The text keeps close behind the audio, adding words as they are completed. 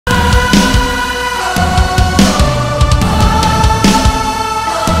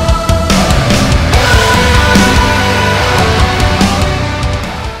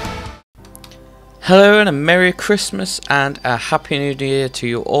Hello and a Merry Christmas and a Happy New Year to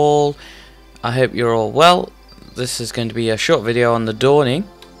you all. I hope you're all well. This is going to be a short video on the Dawning.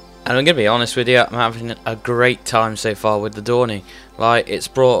 And I'm going to be honest with you, I'm having a great time so far with the Dawning. Like, it's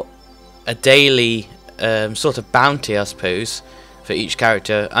brought a daily sort of bounty, I suppose, for each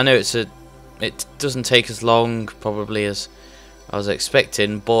character. I know it doesn't take as long probably as I was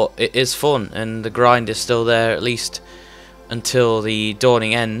expecting, but it is fun and the grind is still there at least until the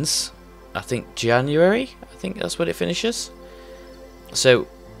Dawning ends. I think January, I think that's when it finishes. So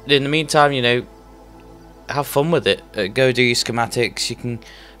in the meantime, you know, have fun with it. Go do your schematics. You can,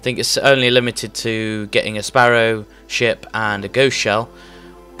 I think it's only limited to getting a sparrow ship and a ghost shell,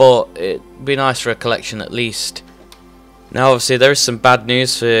 but it'd be nice for a collection at least. Now obviously there is some bad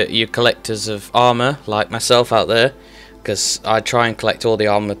news for you collectors of armor like myself out there, because I try and collect all the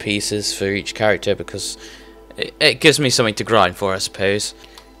armor pieces for each character because it gives me something to grind for, I suppose.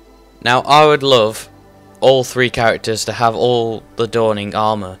 Now I would love all three characters to have all the Dawning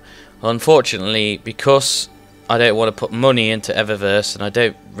armor. Unfortunately, because I don't want to put money into Eververse and I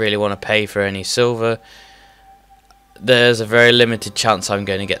don't really want to pay for any silver, there's a very limited chance I'm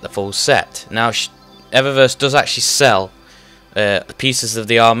going to get the full set. Now Eververse does actually sell pieces of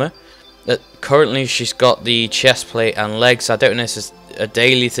the armor. Currently she's got the chest plate and legs. I don't know if it's a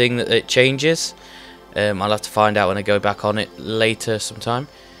daily thing that it changes. I'll have to find out when I go back on it later sometime.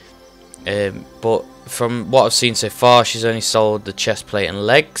 But from what I've seen so far, she's only sold the chest plate and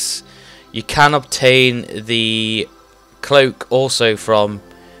legs. You can obtain the cloak also from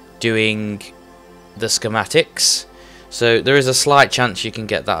doing the schematics, so there is a slight chance you can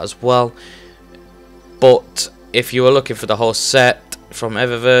get that as well. But if you are looking for the whole set from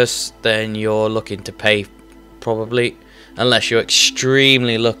Eververse, then you're looking to pay probably, unless you're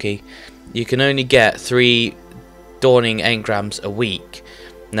extremely lucky. You can only get 3 Dawning Engrams a week.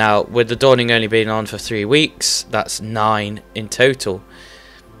 Now, with the Dawning only being on for 3 weeks, that's 9 in total.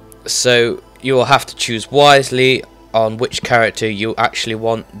 So you will have to choose wisely on which character you actually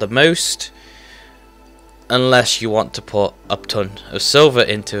want the most, unless you want to put a ton of silver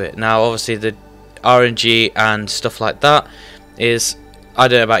into it. Now, obviously, the RNG and stuff like that is, I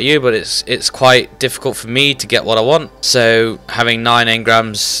don't know about you, but it's quite difficult for me to get what I want. So having 9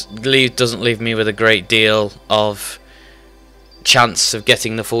 engrams doesn't leave me with a great deal of chance of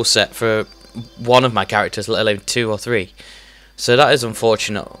getting the full set for one of my characters, let alone 2 or 3. So that is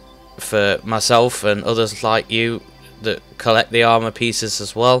unfortunate for myself and others like you that collect the armor pieces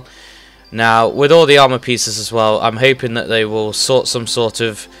as well. Now with all the armor pieces as well, I'm hoping that they will sort some sort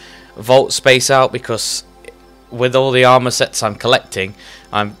of vault space out, because with all the armor sets I'm collecting,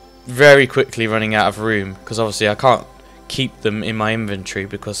 I'm very quickly running out of room, because obviously I can't keep them in my inventory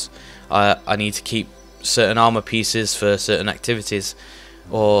because I need to keep certain armor pieces for certain activities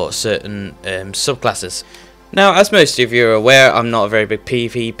or certain subclasses. Now, as most of you are aware, I'm not a very big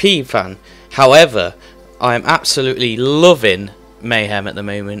PvP fan. However, I'm absolutely loving Mayhem at the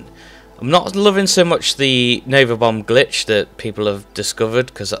moment. I'm not loving so much the Nova Bomb glitch that people have discovered,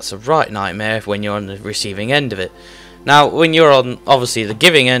 because that's a right nightmare when you're on the receiving end of it. Now, when you're on obviously the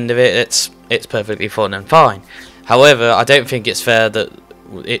giving end of it, it's perfectly fun and fine. However, I don't think it's fair that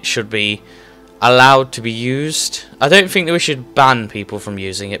it should be allowed to be used. I don't think that we should ban people from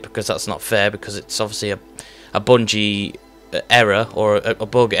using it, because that's not fair, because it's obviously a Bungie error, or a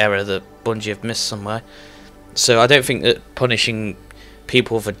bug error that Bungie have missed somewhere. So I don't think that punishing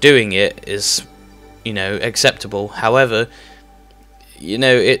people for doing it is, you know, acceptable. However, you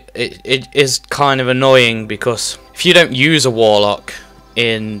know, it is kind of annoying, because if you don't use a warlock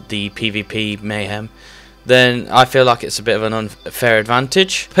in the PvP Mayhem, then I feel like it's a bit of an unfair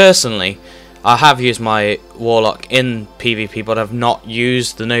advantage. Personally, I have used my warlock in PvP, but I've not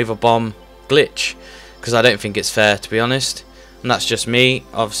used the Nova Bomb glitch, because I don't think it's fair, to be honest. And that's just me.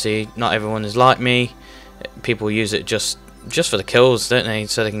 Obviously, not everyone is like me. People use it just for the kills, don't they?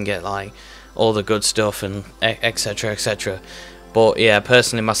 So they can get like all the good stuff and etc, etc. But yeah,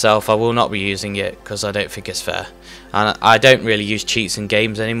 personally myself, I will not be using it because I don't think it's fair. And I don't really use cheats in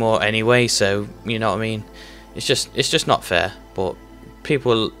games anymore anyway, so you know what I mean. It's just not fair. But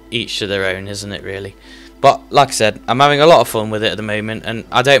people each to their own, isn't it, really? But like I said, I'm having a lot of fun with it at the moment, and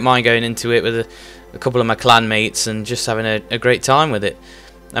I don't mind going into it with a couple of my clan mates and just having a great time with it.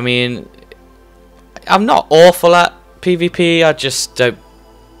 I mean, I'm not awful at PvP, I just don't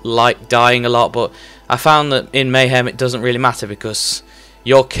like dying a lot, but I found that in Mayhem it doesn't really matter, because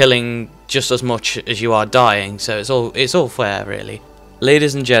you're killing just as much as you are dying, so it's all fair, really.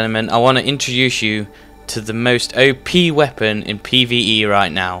 Ladies and gentlemen, I want to introduce you to the most OP weapon in PvE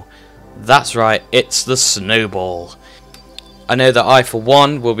right now. That's right, it's the snowball. I know that I for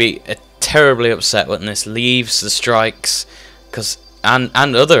one will be terribly upset when this leaves the strikes, because and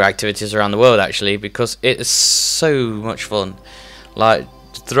other activities around the world actually, because it is so much fun. Like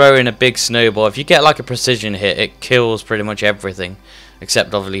throwing a big snowball, if you get like a precision hit, it kills pretty much everything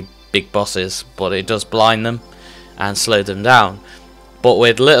except obviously big bosses, but it does blind them and slow them down. But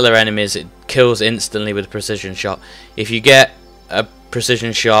with littler enemies, it kills instantly with a precision shot. If you get a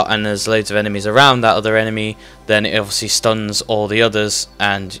precision shot and there's loads of enemies around that other enemy, then it obviously stuns all the others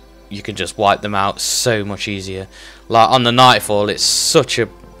and you can just wipe them out so much easier. Like on the Nightfall, it's such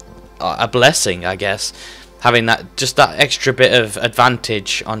a blessing, I guess, having that just that extra bit of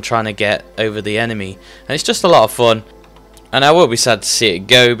advantage on trying to get over the enemy, and it's just a lot of fun. And I will be sad to see it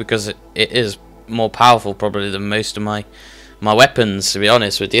go, because it is more powerful probably than most of my weapons, to be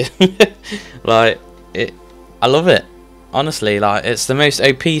honest with you. Like I love it, honestly. Like it's the most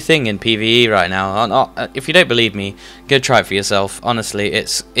OP thing in PvE right now. If you don't believe me, go try it for yourself. Honestly,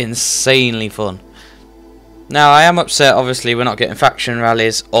 it's insanely fun. Now I am upset, obviously we're not getting faction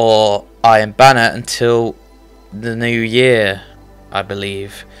rallies or Iron Banner until the new year, I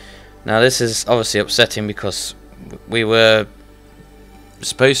believe. Now this is obviously upsetting because we were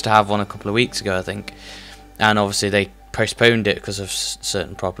supposed to have one a couple of weeks ago, I think, and obviously they postponed it because of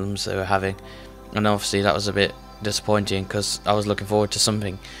certain problems they were having, and obviously that was a bit disappointing because I was looking forward to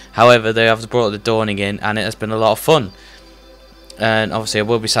something. However, they have brought the Dawning in and it has been a lot of fun, and obviously I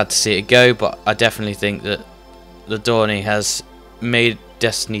will be sad to see it go, but I definitely think that the Dawning has made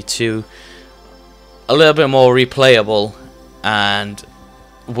Destiny 2 a little bit more replayable and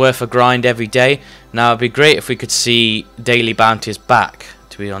worth a grind every day. Now it'd be great if we could see daily bounties back,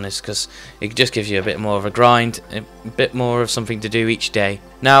 to be honest, because it just gives you a bit more of a grind, a bit more of something to do each day.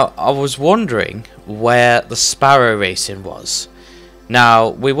 Now I was wondering where the Sparrow racing was. Now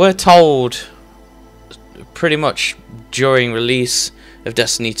we were told pretty much during release of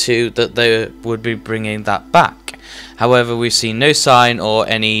Destiny 2 that they would be bringing that back. However, we've seen no sign or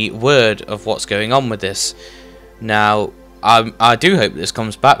any word of what's going on with this. Now I do hope this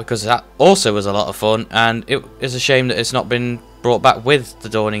comes back, because that also was a lot of fun, and it is a shame that it's not been brought back with the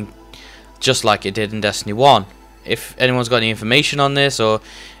Dawning, just like it did in Destiny 1. If anyone's got any information on this or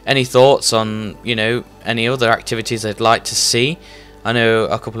any thoughts on, you know, any other activities they'd like to see, I know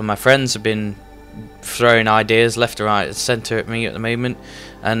a couple of my friends have been throwing ideas left, right and centre at me at the moment,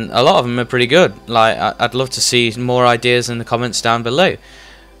 and a lot of them are pretty good. Like I'd love to see more ideas in the comments down below,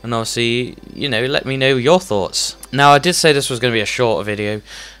 and obviously, you know, let me know your thoughts. Now I did say this was going to be a shorter video.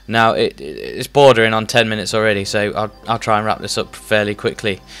 Now it's bordering on 10 minutes already, so I'll try and wrap this up fairly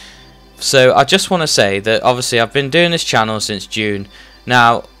quickly. So I just want to say that obviously I've been doing this channel since June.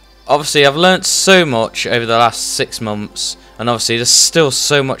 Now obviously I've learnt so much over the last 6 months, and obviously there's still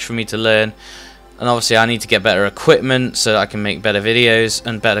so much for me to learn, and obviously I need to get better equipment so that I can make better videos,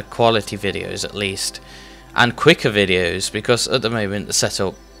 and better quality videos at least, and quicker videos, because at the moment the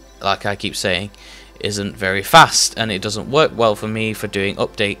setup, like I keep saying, isn't very fast, and it doesn't work well for me for doing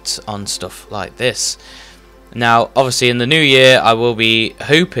updates on stuff like this. Now obviously in the new year I will be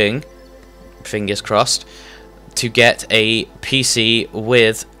hoping, fingers crossed, to get a PC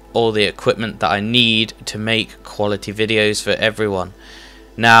with all the equipment that I need to make quality videos for everyone.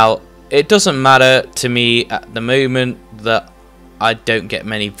 Now it doesn't matter to me at the moment that I don't get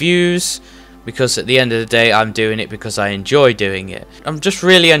many views, because at the end of the day I'm doing it because I enjoy doing it. I'm just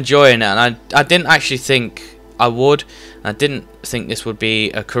really enjoying it, and I didn't actually think I would. I didn't think this would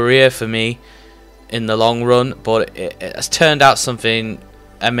be a career for me in the long run, but it has turned out something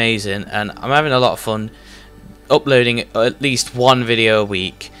amazing, and I'm having a lot of fun uploading at least one video a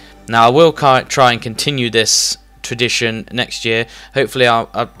week. Now I will try and continue this tradition next year. Hopefully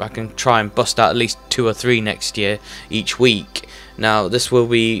I can try and bust out at least 2 or 3 next year each week. Now this will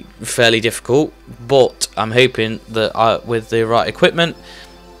be fairly difficult, but I'm hoping that with the right equipment,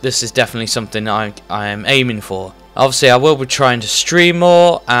 this is definitely something I am aiming for. Obviously I will be trying to stream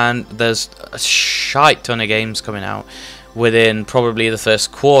more, and there's a shite ton of games coming out within probably the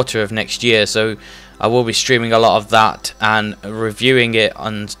first quarter of next year, so I will be streaming a lot of that and reviewing it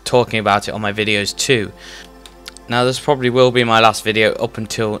and talking about it on my videos too. Now this probably will be my last video up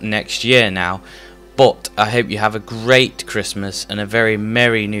until next year now, but I hope you have a great Christmas and a very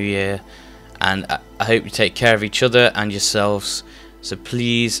merry New Year, and I hope you take care of each other and yourselves, so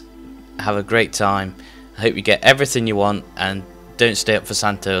please have a great time. I hope you get everything you want, and don't stay up for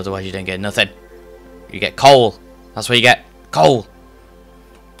Santa, otherwise you don't get nothing. You get coal. That's what you get, coal.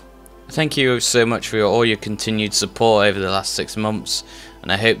 Thank you so much for all your continued support over the last 6 months,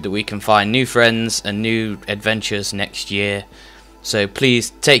 and I hope that we can find new friends and new adventures next year. So please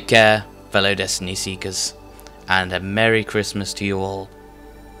take care, fellow Destiny Seekers, and a Merry Christmas to you all.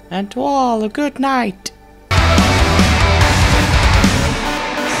 And to all a good night.